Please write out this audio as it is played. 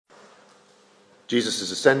Jesus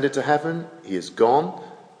has ascended to heaven. He is gone.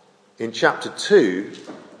 In chapter 2,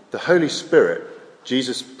 the Holy Spirit,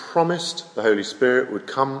 Jesus promised the Holy Spirit would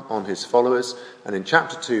come on his followers. And in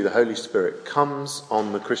chapter 2, the Holy Spirit comes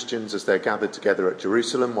on the Christians as they're gathered together at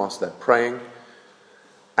Jerusalem whilst they're praying.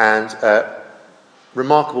 And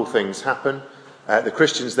remarkable things happen. The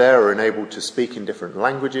Christians there are enabled to speak in different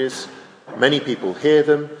languages. Many people hear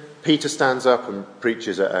them. Peter stands up and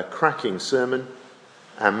preaches a cracking sermon.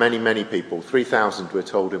 And many, many people, 3,000 we're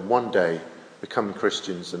told in one day, become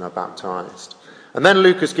Christians and are baptized. And then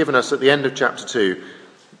Luke has given us at the end of chapter 2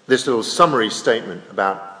 this little summary statement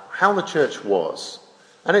about how the church was.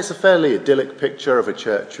 And it's a fairly idyllic picture of a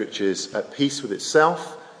church which is at peace with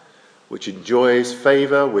itself, which enjoys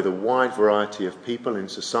favour with a wide variety of people in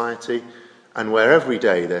society, and where every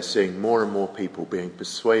day they're seeing more and more people being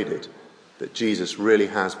persuaded that Jesus really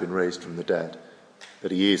has been raised from the dead,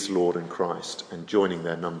 that he is Lord and Christ, and joining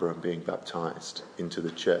their number and being baptized into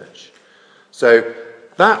the church. So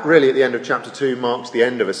that really at the end of chapter 2 marks the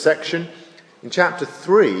end of a section. In chapter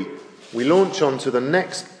 3, we launch on to the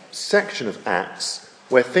next section of Acts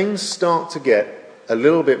where things start to get a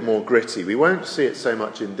little bit more gritty. We won't see it so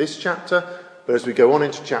much in this chapter, but as we go on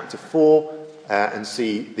into chapter 4 and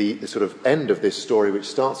see the sort of end of this story, which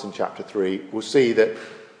starts in chapter 3, we'll see that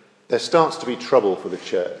there starts to be trouble for the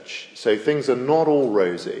church. So things are not all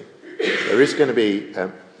rosy. There is going to be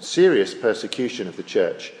serious persecution of the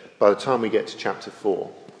church by the time we get to chapter 4.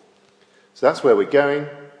 So that's where we're going,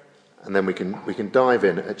 and then we can dive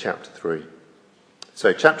in at chapter 3.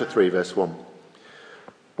 So chapter 3, verse 1.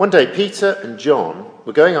 One day Peter and John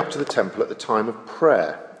were going up to the temple at the time of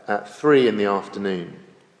prayer at 3 p.m.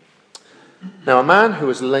 Now a man who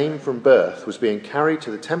was lame from birth was being carried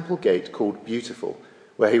to the temple gate called Beautiful,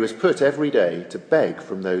 where he was put every day to beg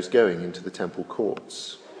from those going into the temple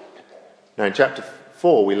courts. Now in chapter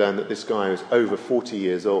 4 we learn that this guy was over 40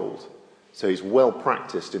 years old, so he's well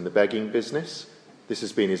practiced in the begging business. This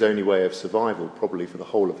has been his only way of survival probably for the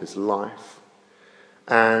whole of his life.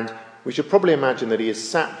 And we should probably imagine that he is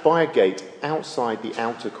sat by a gate outside the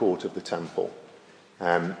outer court of the temple.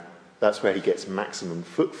 That's where he gets maximum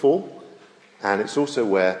footfall, and it's also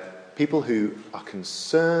where people who are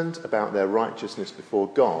concerned about their righteousness before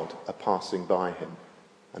God are passing by him.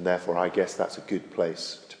 And therefore, I guess that's a good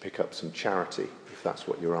place to pick up some charity, if that's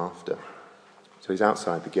what you're after. So he's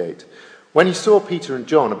outside the gate. When he saw Peter and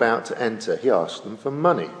John about to enter, he asked them for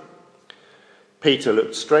money. Peter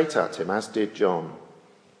looked straight at him, as did John.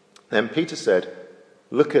 Then Peter said,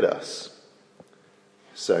 "Look at us."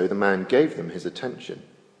 So the man gave them his attention,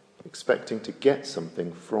 expecting to get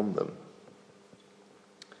something from them.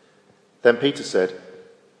 Then Peter said,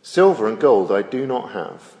 "Silver and gold I do not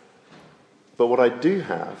have, but what I do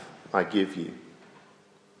have I give you."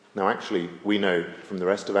 Now actually, we know from the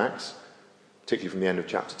rest of Acts, particularly from the end of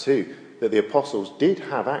chapter 2, that the apostles did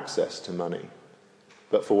have access to money,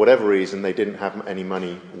 but for whatever reason they didn't have any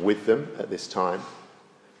money with them at this time.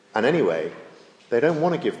 And anyway, they don't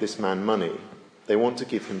want to give this man money. They want to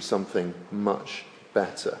give him something much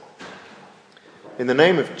better. In the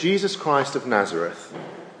name of Jesus Christ of Nazareth,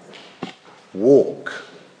 walk.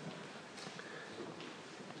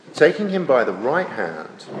 Taking him by the right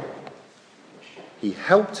hand, he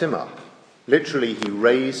helped him up. Literally, he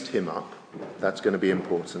raised him up. That's going to be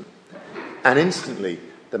important. And instantly,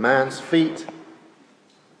 the man's feet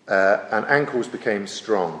and ankles became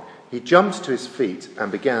strong. He jumped to his feet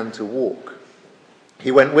and began to walk.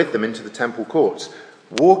 He went with them into the temple courts,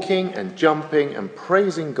 walking and jumping and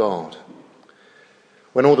praising God.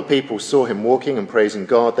 When all the people saw him walking and praising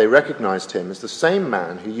God, they recognized him as the same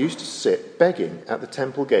man who used to sit begging at the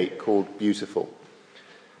temple gate called Beautiful.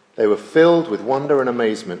 They were filled with wonder and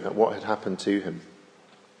amazement at what had happened to him.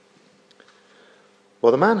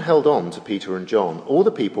 While the man held on to Peter and John, all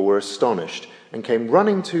the people were astonished and came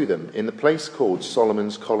running to them in the place called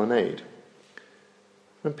Solomon's Colonnade.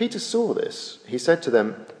 When Peter saw this, he said to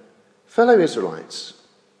them, "Fellow Israelites,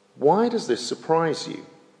 why does this surprise you?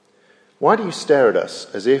 Why do you stare at us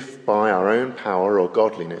as if by our own power or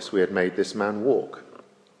godliness we had made this man walk?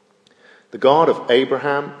 The God of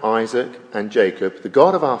Abraham, Isaac, and Jacob, the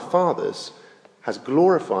God of our fathers, has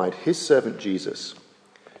glorified his servant Jesus.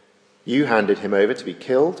 You handed him over to be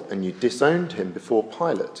killed, and you disowned him before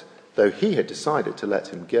Pilate, though he had decided to let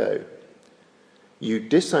him go. You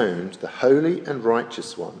disowned the holy and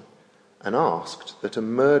righteous one and asked that a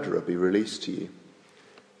murderer be released to you.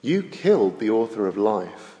 You killed the author of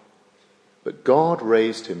life, but God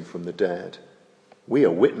raised him from the dead. We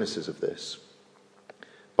are witnesses of this.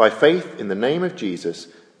 By faith in the name of Jesus,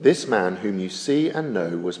 this man whom you see and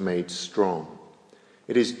know was made strong.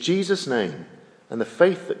 It is Jesus' name and the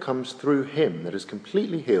faith that comes through him that has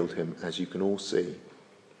completely healed him, as you can all see.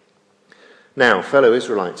 Now, fellow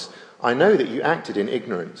Israelites, I know that you acted in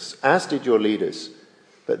ignorance, as did your leaders,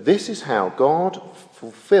 but this is how God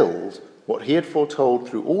fulfilled what he had foretold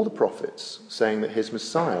through all the prophets, saying that his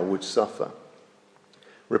Messiah would suffer.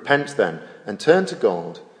 Repent then, and turn to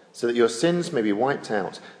God, so that your sins may be wiped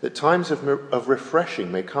out, that times of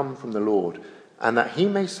refreshing may come from the Lord, and that he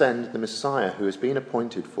may send the Messiah who has been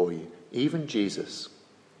appointed for you, even Jesus.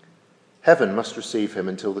 Heaven must receive him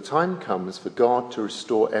until the time comes for God to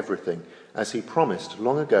restore everything, as he promised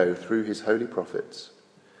long ago through his holy prophets.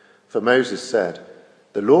 For Moses said,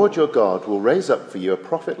 "The Lord your God will raise up for you a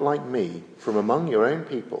prophet like me from among your own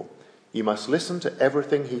people. You must listen to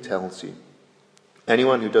everything he tells you.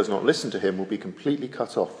 Anyone who does not listen to him will be completely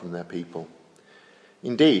cut off from their people."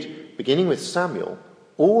 Indeed, beginning with Samuel,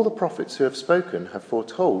 all the prophets who have spoken have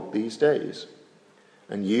foretold these days.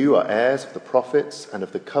 And you are heirs of the prophets and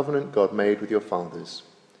of the covenant God made with your fathers.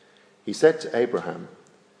 He said to Abraham,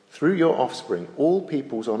 "Through your offspring all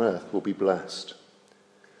peoples on earth will be blessed."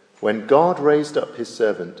 When God raised up his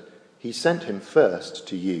servant, he sent him first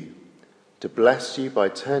to you, to bless you by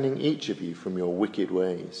turning each of you from your wicked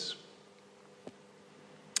ways.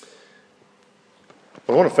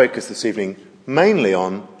 I want to focus this evening mainly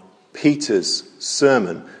on Peter's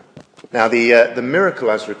sermon. Now, the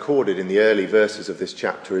miracle as recorded in the early verses of this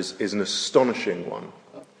chapter is an astonishing one.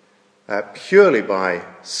 Purely by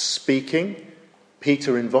speaking,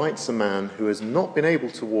 Peter invites a man who has not been able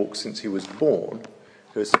to walk since he was born,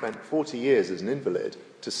 who has spent 40 years as an invalid,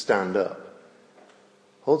 to stand up,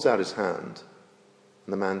 holds out his hand,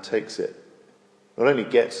 and the man takes it. Not only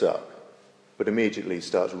gets up, but immediately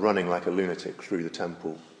starts running like a lunatic through the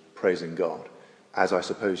temple, praising God, as I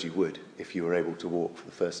suppose you would if you were able to walk for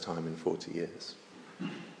the first time in 40 years.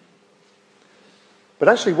 But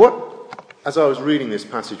actually, as I was reading this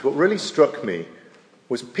passage, what really struck me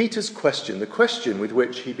was Peter's question, the question with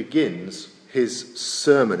which he begins his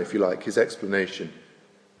sermon, if you like, his explanation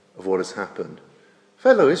of what has happened.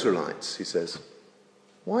 "Fellow Israelites," he says,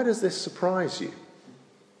 "why does this surprise you?"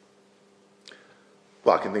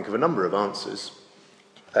 Well, I can think of a number of answers.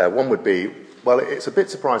 One would be, well, it's a bit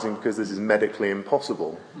surprising because this is medically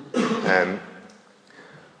impossible.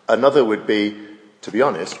 Another would be, to be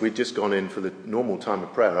honest, we'd just gone in for the normal time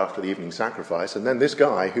of prayer after the evening sacrifice, and then this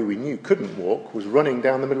guy, who we knew couldn't walk, was running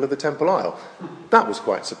down the middle of the temple aisle. That was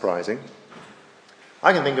quite surprising.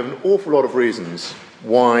 I can think of an awful lot of reasons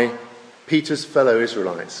why Peter's fellow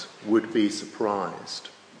Israelites would be surprised.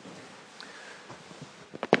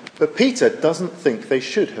 But Peter doesn't think they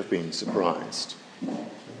should have been surprised.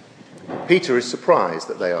 Peter is surprised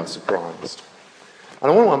that they are surprised.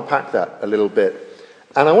 And I want to unpack that a little bit.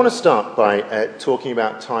 And I want to start by talking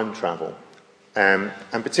about time travel, and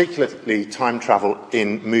particularly time travel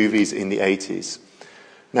in movies in the 80s.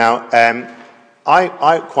 Now,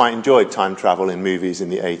 I quite enjoyed time travel in movies in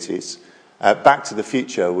the 80s. Back to the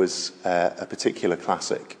Future was a particular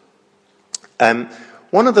classic.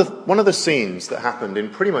 One of the scenes that happened in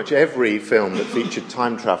pretty much every film that featured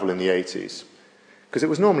time travel in the 80s, because it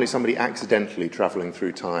was normally somebody accidentally travelling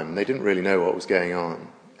through time, and they didn't really know what was going on.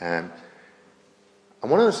 And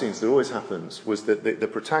one of the scenes that always happens was that the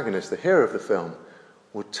protagonist, the hero of the film,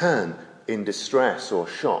 would turn in distress or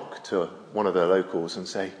shock to one of the locals and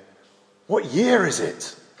say, "What year is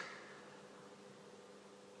it?"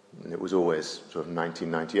 And it was always sort of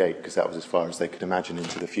 1998, because that was as far as they could imagine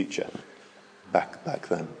into the future back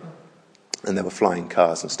then. And there were flying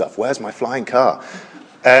cars and stuff. Where's my flying car?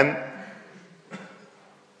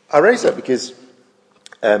 I raise that because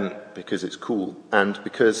it's cool, and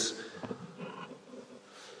because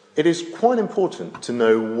it is quite important to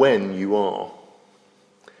know when you are.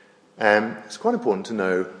 It's quite important to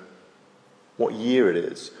know what year it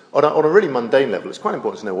is. On a really mundane level, it's quite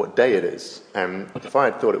important to know what day it is. If I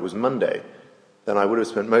had thought it was Monday, then I would have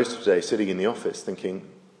spent most of the day sitting in the office thinking,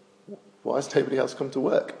 why has nobody else come to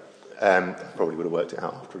work? I probably would have worked it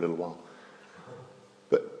out after a little while.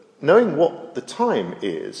 But knowing what the time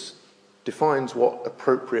is defines what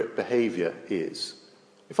appropriate behaviour is.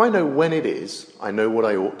 If I know when it is, I know what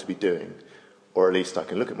I ought to be doing, or at least I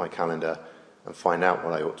can look at my calendar and find out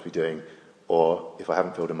what I ought to be doing. Or if I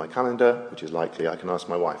haven't filled in my calendar, which is likely, I can ask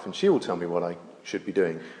my wife, and she will tell me what I should be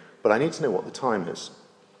doing. But I need to know what the time is.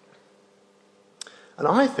 And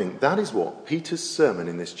I think that is what Peter's sermon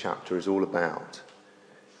in this chapter is all about.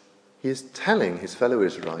 He is telling his fellow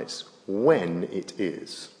Israelites when it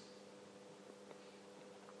is.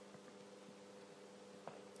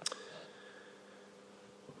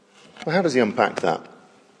 Well, how does he unpack that?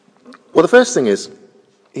 Well, the first thing is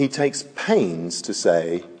he takes pains to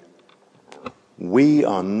say We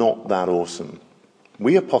are not that awesome.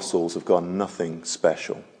 We apostles have got nothing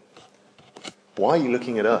special. Why are you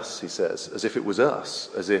looking at us, he says, as if it was us,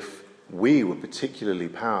 as if we were particularly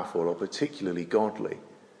powerful or particularly godly,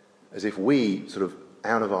 as if we, sort of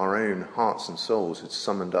out of our own hearts and souls, had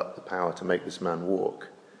summoned up the power to make this man walk?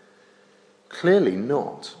 Clearly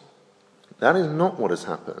not. That is not what has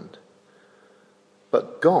happened.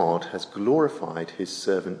 But God has glorified his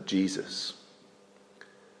servant Jesus.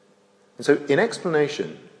 And so, in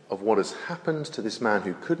explanation of what has happened to this man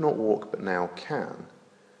who could not walk but now can,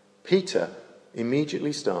 Peter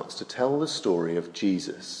immediately starts to tell the story of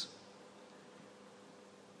Jesus.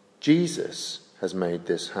 Jesus has made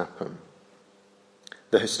this happen.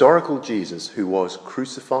 The historical Jesus who was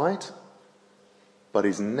crucified, but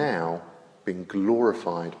is now being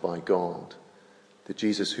glorified by God. The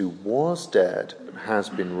Jesus who was dead but has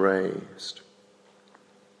been raised.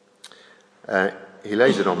 He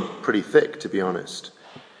lays it on pretty thick, to be honest.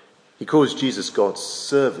 He calls Jesus God's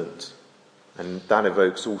servant, and that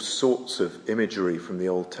evokes all sorts of imagery from the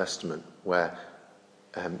Old Testament, where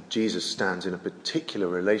Jesus stands in a particular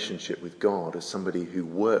relationship with God as somebody who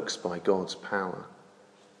works by God's power.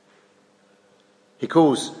 He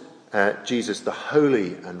calls Jesus the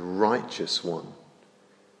holy and righteous one.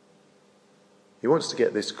 He wants to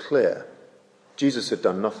get this clear. Jesus had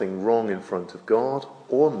done nothing wrong in front of God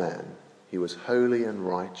or men. He was holy and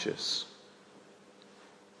righteous.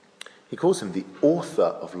 He calls him the author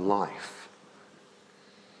of life.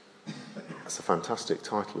 That's a fantastic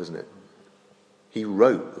title, isn't it? He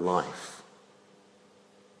wrote life.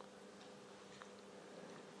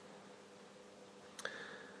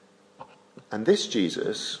 And this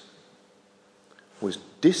Jesus was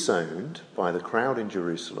disowned by the crowd in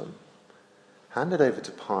Jerusalem, handed over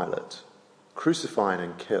to Pilate, crucified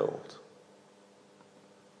and killed.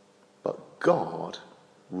 But God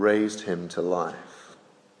raised him to life.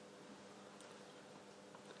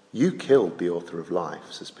 You killed the author of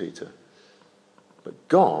life, says Peter, but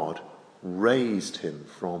God raised him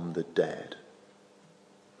from the dead.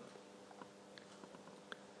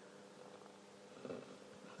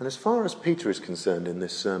 And as far as Peter is concerned in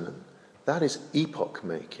this sermon, that is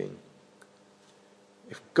epoch-making.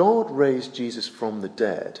 If God raised Jesus from the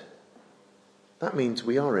dead, that means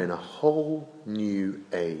we are in a whole new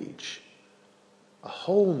age. A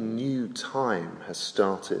whole new time has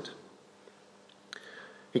started.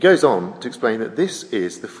 He goes on to explain that this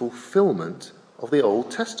is the fulfillment of the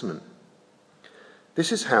Old Testament.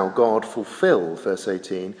 This is how God fulfilled, verse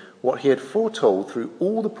 18, what he had foretold through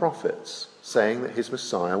all the prophets, saying that his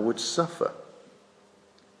Messiah would suffer.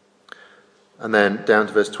 And then down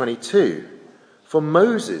to verse 22, for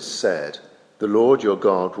Moses said, the Lord your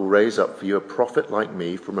God will raise up for you a prophet like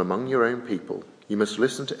me from among your own people. You must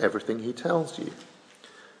listen to everything he tells you.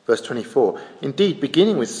 Verse 24, indeed,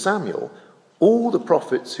 beginning with Samuel, all the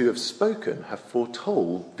prophets who have spoken have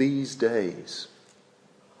foretold these days.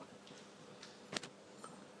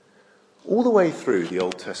 All the way through the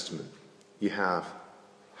Old Testament, you have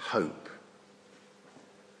hope.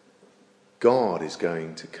 God is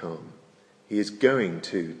going to come. He is going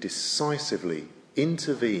to decisively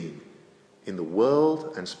intervene in the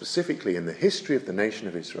world and specifically in the history of the nation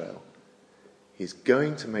of Israel. He's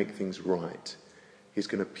going to make things right. He's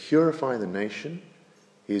going to purify the nation.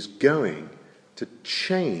 He is going to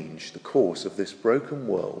change the course of this broken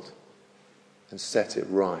world and set it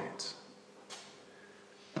right.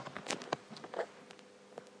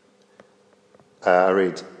 I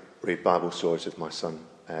read Bible stories with my son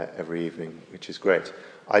every evening, which is great.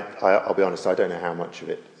 I'll be honest, I don't know how much of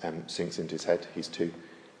it sinks into his head. He's 2.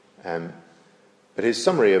 But his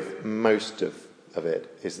summary of most of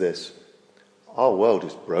it is this: our world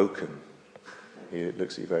is broken. He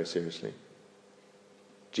looks at you very seriously.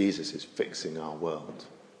 Jesus is fixing our world.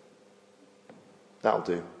 That'll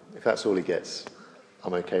do. If that's all he gets,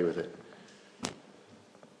 I'm okay with it.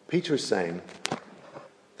 Peter is saying,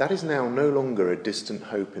 that is now no longer a distant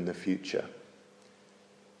hope in the future.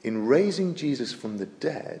 In raising Jesus from the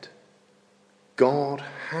dead, God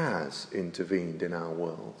has intervened in our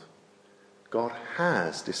world. God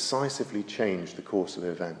has decisively changed the course of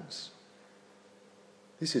events.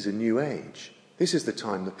 This is a new age. This is the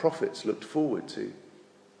time the prophets looked forward to.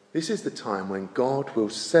 This is the time when God will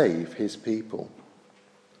save his people.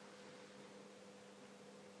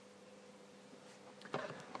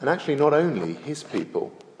 And actually, not only his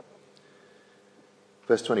people.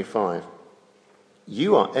 Verse 25,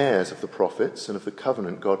 you are heirs of the prophets and of the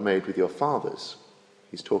covenant God made with your fathers.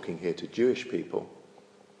 He's talking here to Jewish people.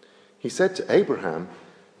 He said to Abraham,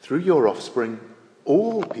 through your offspring,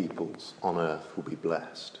 all peoples on earth will be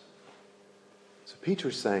blessed. So Peter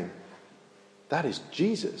is saying, That is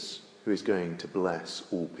Jesus who is going to bless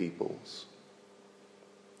all peoples.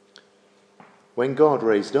 When God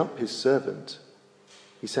raised up his servant,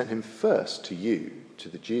 he sent him first to you, to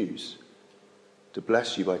the Jews, to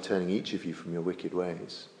bless you by turning each of you from your wicked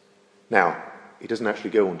ways. Now, he doesn't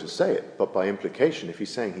actually go on to say it, but by implication, if he's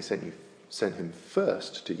saying he sent him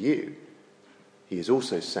first to you, he is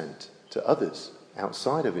also sent to others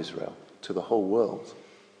outside of Israel, to the whole world.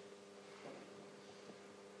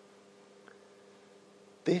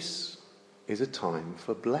 This is a time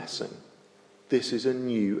for blessing. This is a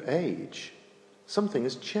new age. Something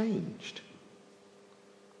has changed.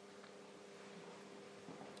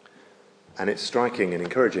 And it's striking and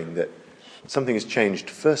encouraging that something has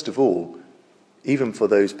changed, first of all, even for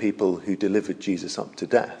those people who delivered Jesus up to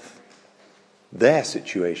death. Their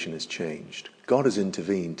situation has changed. God has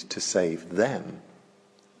intervened to save them,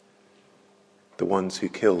 the ones who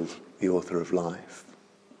killed the author of life.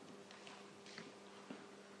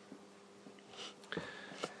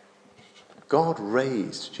 God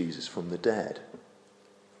raised Jesus from the dead.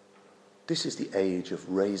 This is the age of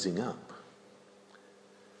raising up.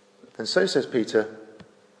 And so, says Peter,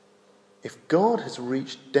 if God has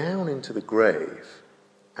reached down into the grave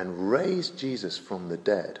and raised Jesus from the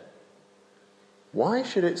dead, why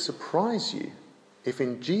should it surprise you if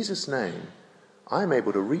in Jesus' name I am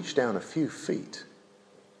able to reach down a few feet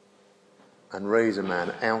and raise a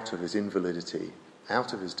man out of his invalidity,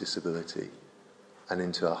 out of his disability, and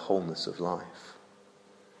into a wholeness of life?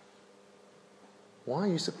 Why are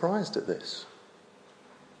you surprised at this?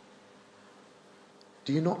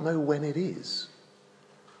 Do you not know when it is?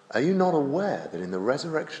 Are you not aware that in the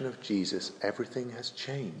resurrection of Jesus everything has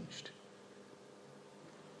changed?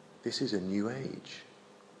 This is a new age.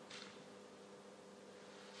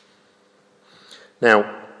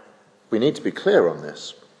 Now, we need to be clear on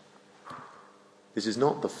this. This is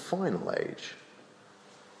not the final age.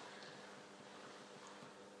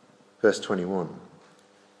 Verse 21.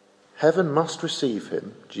 Heaven must receive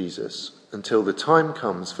him, Jesus, until the time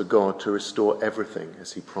comes for God to restore everything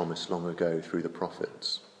as he promised long ago through the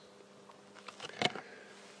prophets.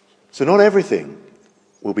 So not everything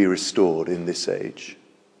will be restored in this age.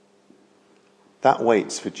 That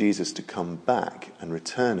waits for Jesus to come back and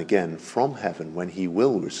return again from heaven when he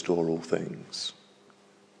will restore all things.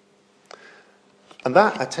 And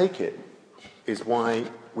that, I take it, is why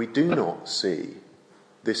we do not see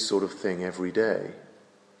this sort of thing every day.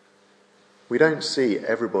 We don't see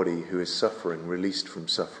everybody who is suffering released from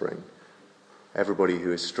suffering, everybody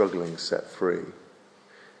who is struggling set free.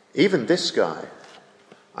 Even this guy,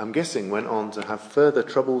 I'm guessing, went on to have further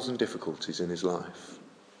troubles and difficulties in his life.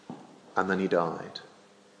 And then he died.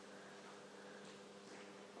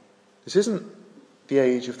 This isn't the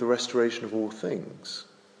age of the restoration of all things.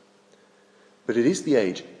 But it is the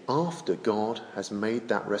age after God has made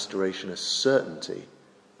that restoration a certainty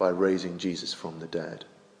by raising Jesus from the dead.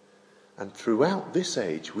 And throughout this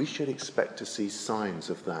age, we should expect to see signs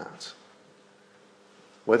of that.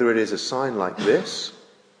 Whether it is a sign like this,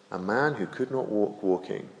 a man who could not walk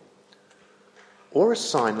walking, or a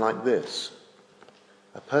sign like this,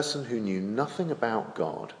 a person who knew nothing about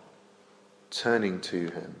God turning to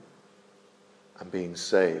him and being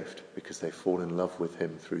saved because they fall in love with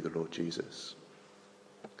him through the Lord Jesus.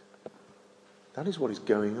 That is what is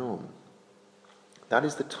going on. That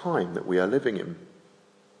is the time that we are living in.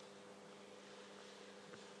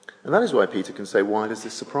 And that is why Peter can say, why does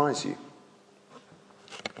this surprise you?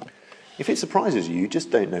 If it surprises you, you just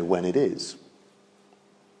don't know when it is.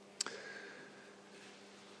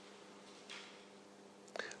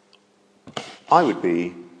 I would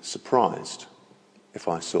be surprised if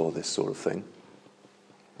I saw this sort of thing.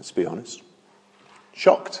 Let's be honest.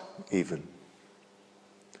 Shocked, even.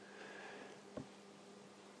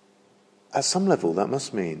 At some level, that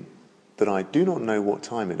must mean that I do not know what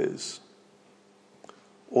time it is,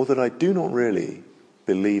 or that I do not really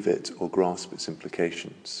believe it or grasp its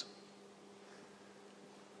implications.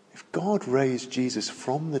 If God raised Jesus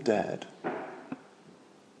from the dead,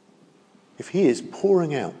 if he is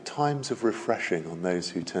pouring out times of refreshing on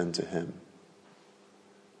those who turn to him,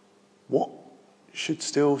 what should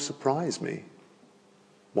still surprise me?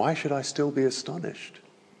 Why should I still be astonished?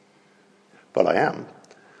 But I am.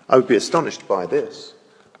 I would be astonished by this.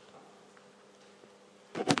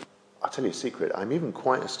 I'll tell you a secret. I'm even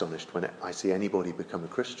quite astonished when I see anybody become a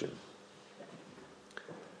Christian.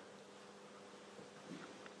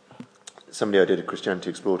 Somebody I did a Christianity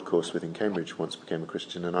Explored course with in Cambridge once became a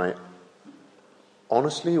Christian, and I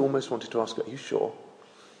honestly almost wanted to ask her, are you sure?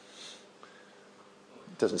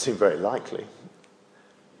 It doesn't seem very likely.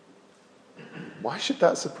 Why should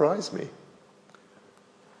that surprise me?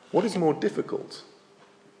 What is more difficult?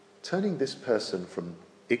 Turning this person from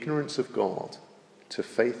ignorance of God to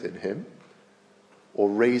faith in him, or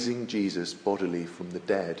raising Jesus bodily from the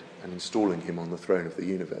dead and installing him on the throne of the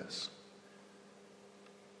universe?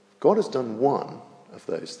 God has done one of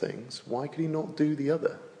those things. Why could he not do the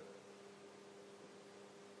other?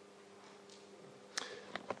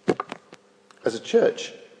 As a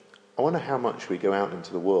church, I wonder how much we go out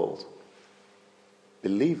into the world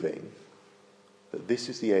believing that this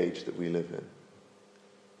is the age that we live in.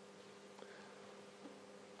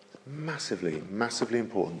 Massively, massively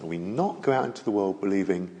important that we not go out into the world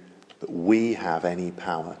believing that we have any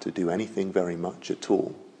power to do anything very much at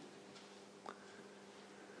all.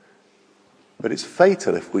 But it's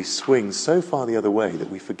fatal if we swing so far the other way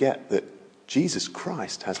that we forget that Jesus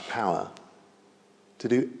Christ has power to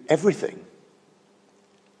do everything.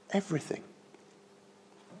 Everything.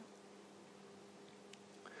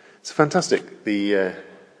 It's fantastic, the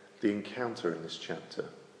encounter in this chapter.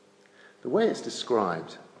 The way it's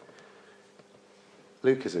described,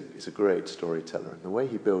 Luke is a great storyteller, and the way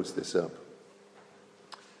he builds this up.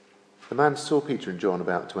 The man saw Peter and John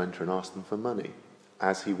about to enter and asked them for money,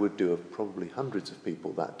 as he would do of probably hundreds of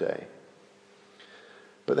people that day.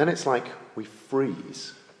 But then it's like we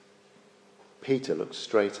freeze. Peter looked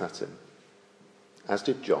straight at him, as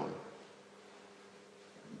did John.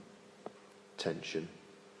 Tension.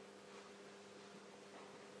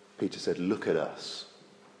 Peter said, "Look at us."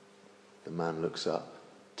 The man looks up.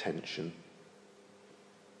 Tension.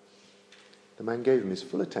 The man gave him his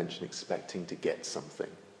full attention, expecting to get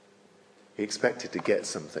something. He expected to get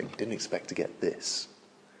something. He didn't expect to get this.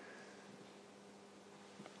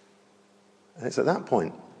 And it's at that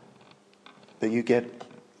point that you get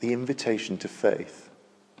the invitation to faith.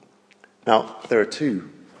 Now, there are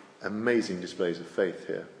two amazing displays of faith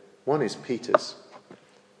here. One is Peter's.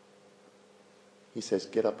 He says,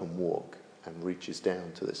 "Get up and walk," and reaches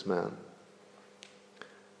down to this man.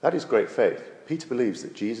 That is great faith. Peter believes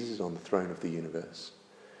that Jesus is on the throne of the universe.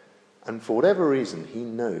 And for whatever reason, he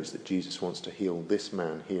knows that Jesus wants to heal this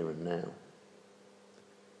man here and now.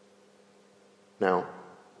 Now,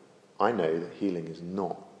 I know that healing is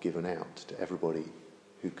not given out to everybody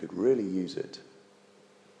who could really use it.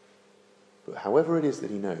 But however it is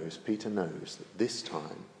that he knows, Peter knows that this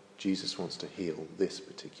time Jesus wants to heal this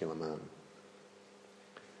particular man.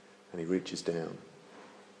 And he reaches down.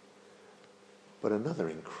 But another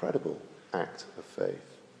incredible act of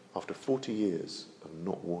faith, after 40 years of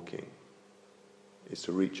not walking, is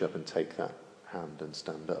to reach up and take that hand and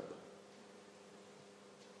stand up.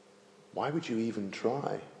 Why would you even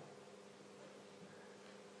try?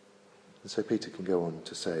 And so Peter can go on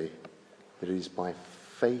to say that it is by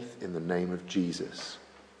faith in the name of Jesus.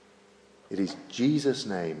 It is Jesus'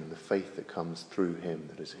 name and the faith that comes through him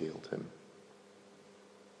that has healed him.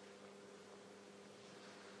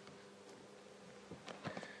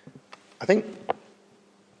 I think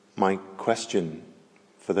my question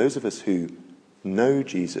for those of us who know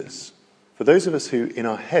Jesus, for those of us who in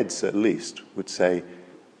our heads at least would say,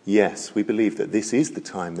 yes, we believe that this is the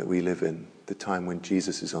time that we live in, the time when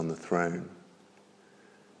Jesus is on the throne.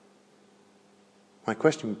 My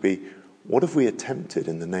question would be, what have we attempted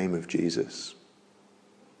in the name of Jesus?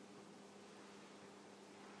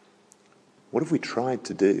 What have we tried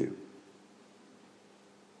to do?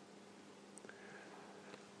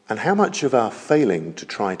 And how much of our failing to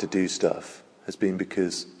try to do stuff has been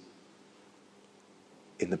because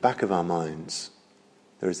in the back of our minds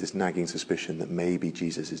there is this nagging suspicion that maybe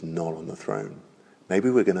Jesus is not on the throne. Maybe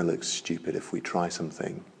we're going to look stupid if we try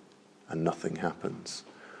something and nothing happens.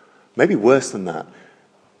 Maybe worse than that.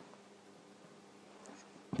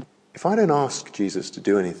 If I don't ask Jesus to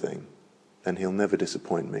do anything, then he'll never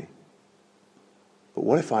disappoint me. But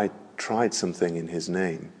what if I tried something in his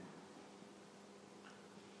name?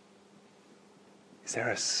 Is there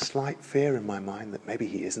a slight fear in my mind that maybe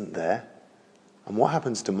he isn't there? And what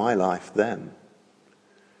happens to my life then?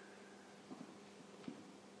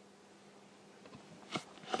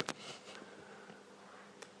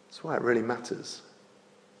 That's why it really matters.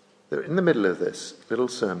 In the middle of this little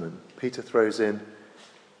sermon, Peter throws in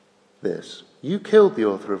this. You killed the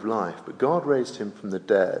author of life, but God raised him from the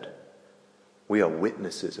dead. We are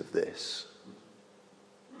witnesses of this.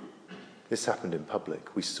 This happened in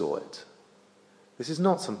public. We saw it. This is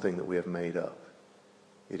not something that we have made up.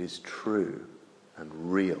 It is true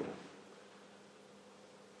and real.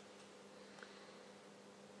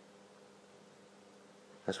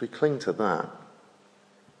 As we cling to that,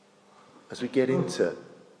 as we get into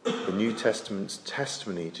the New Testament's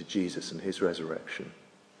testimony to Jesus and his resurrection,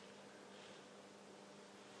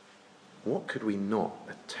 what could we not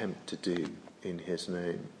attempt to do in his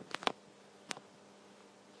name?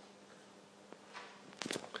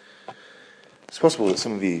 possible that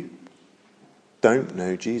some of you don't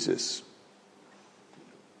know Jesus,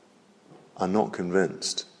 are not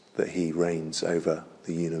convinced that he reigns over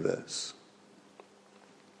the universe.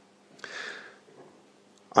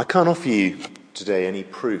 I can't offer you today any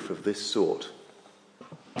proof of this sort.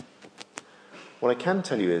 What I can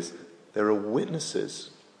tell you is there are witnesses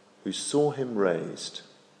who saw him raised,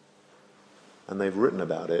 and they've written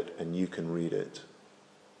about it, and you can read it.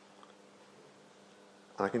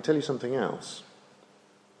 And I can tell you something else.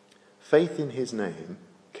 Faith in his name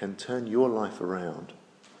can turn your life around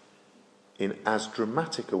in as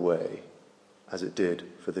dramatic a way as it did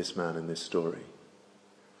for this man in this story.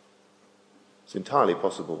 It's entirely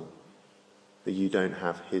possible that you don't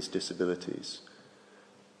have his disabilities.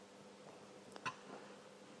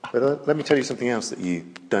 But let me tell you something else that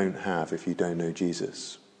you don't have if you don't know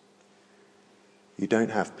Jesus. You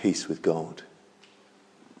don't have peace with God.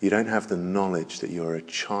 You don't have the knowledge that you're a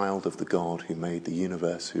child of the God who made the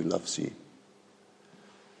universe, who loves you.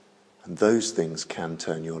 And those things can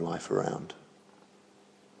turn your life around.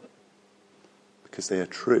 Because they are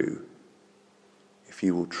true if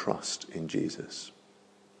you will trust in Jesus.